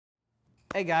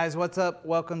Hey guys, what's up?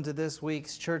 Welcome to this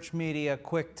week's Church Media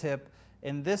Quick Tip.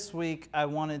 And this week I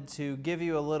wanted to give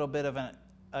you a little bit of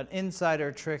an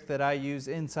insider trick that I use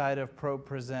inside of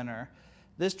Propresenter.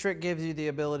 This trick gives you the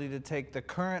ability to take the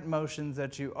current motions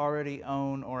that you already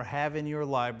own or have in your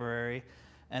library,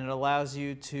 and it allows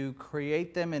you to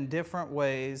create them in different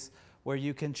ways where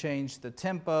you can change the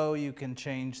tempo, you can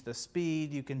change the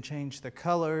speed, you can change the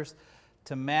colors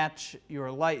to match your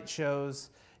light shows.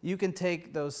 You can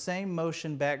take those same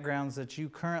motion backgrounds that you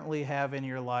currently have in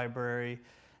your library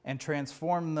and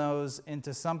transform those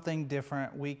into something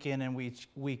different week in and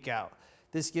week out.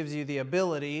 This gives you the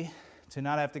ability to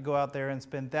not have to go out there and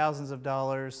spend thousands of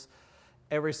dollars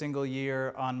every single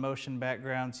year on motion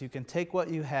backgrounds. You can take what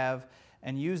you have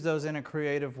and use those in a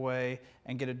creative way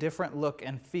and get a different look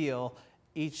and feel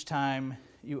each time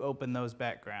you open those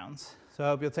backgrounds. So I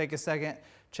hope you'll take a second,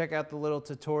 check out the little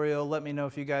tutorial. Let me know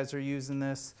if you guys are using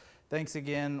this. Thanks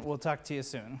again. We'll talk to you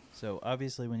soon. So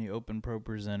obviously when you open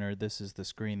Propresenter, this is the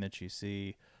screen that you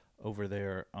see. Over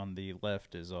there on the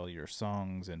left is all your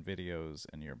songs and videos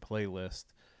and your playlist.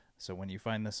 So when you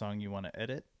find the song you want to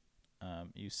edit,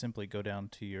 you simply go down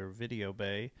to your video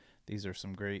bay. These are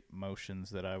some great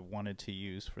motions that I wanted to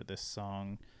use for this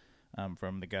song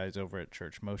from the guys over at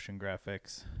Church Motion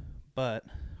Graphics. But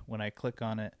when I click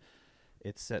on it,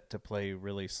 it's set to play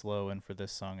really slow, and for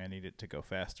this song I need it to go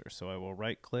faster. So I will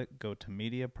right click, go to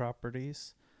Media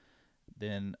Properties,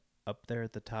 then up there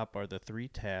at the top are the 3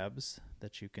 tabs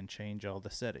that you can change all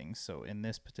the settings. So in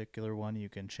this particular one you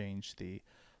can change the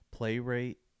play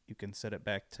rate, you can set it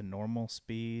back to normal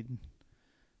speed,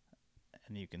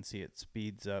 and you can see it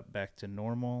speeds up back to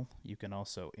normal. You can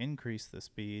also increase the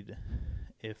speed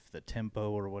if the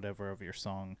tempo or whatever of your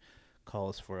song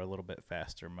calls for a little bit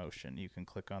faster motion. You can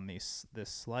click on this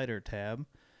slider tab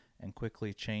and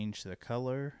quickly change the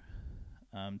color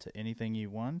to anything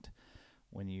you want.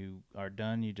 When you are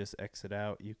done, you just exit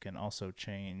out. You can also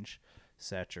change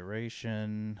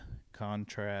saturation,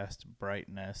 contrast,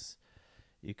 brightness.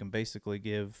 You can basically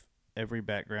give every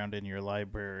background in your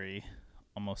library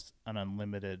almost an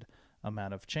unlimited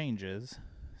amount of changes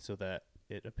so that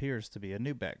it appears to be a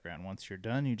new background. Once you're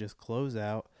done, you just close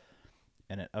out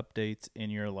and it updates in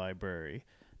your library.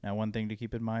 Now, one thing to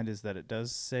keep in mind is that it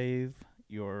does save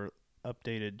your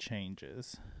updated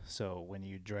changes. So when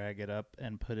you drag it up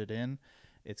and put it in,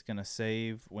 it's going to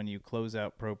save. When you close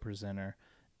out Propresenter,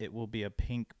 it will be a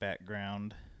pink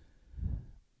background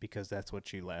because that's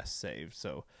what you last saved.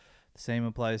 So the same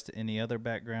applies to any other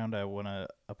background. I want to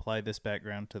apply this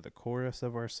background to the chorus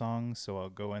of our song, so I'll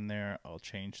go in there, I'll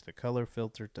change the color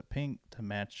filter to pink to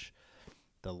match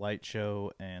the light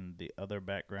show and the other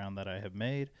background that I have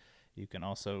made. You can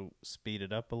also speed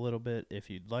it up a little bit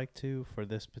if you'd like to. For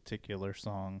this particular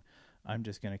song, I'm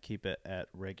just going to keep it at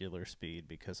regular speed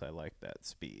because I like that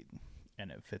speed and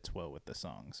it fits well with the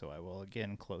song. So I will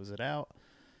again close it out,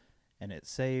 and it's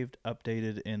saved,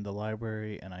 updated in the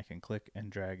library, and I can click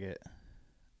and drag it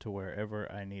to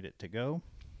wherever I need it to go.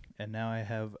 And now I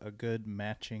have a good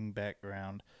matching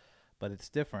background, but it's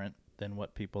different than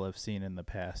what people have seen in the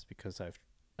past because I've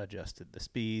adjusted the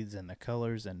speeds and the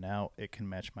colors, and now it can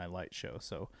match my light show.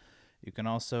 So you can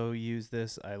also use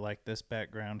this. I like this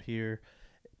background here,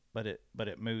 but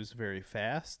it moves very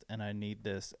fast, and I need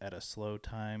this at a slow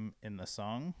time in the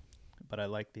song, but I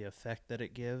like the effect that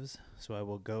it gives. So I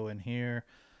will go in here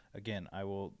again, I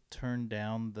will turn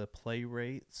down the play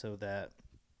rate so that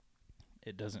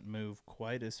it doesn't move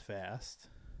quite as fast,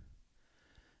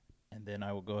 and then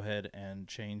I will go ahead and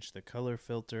change the color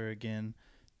filter again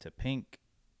to pink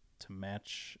to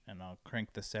match, and I'll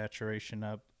crank the saturation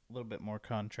up a little bit more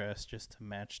contrast just to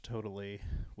match totally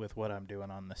with what I'm doing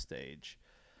on the stage.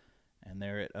 And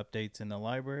there it updates in the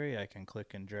library. I can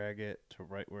click and drag it to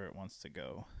right where it wants to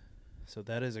go. So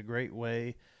that is a great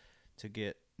way to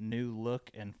get new look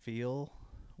and feel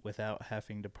without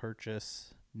having to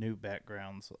purchase new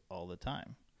backgrounds all the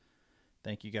time.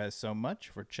 Thank you guys so much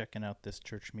for checking out this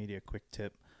Church Media Quick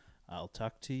Tip. I'll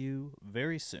talk to you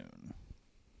very soon.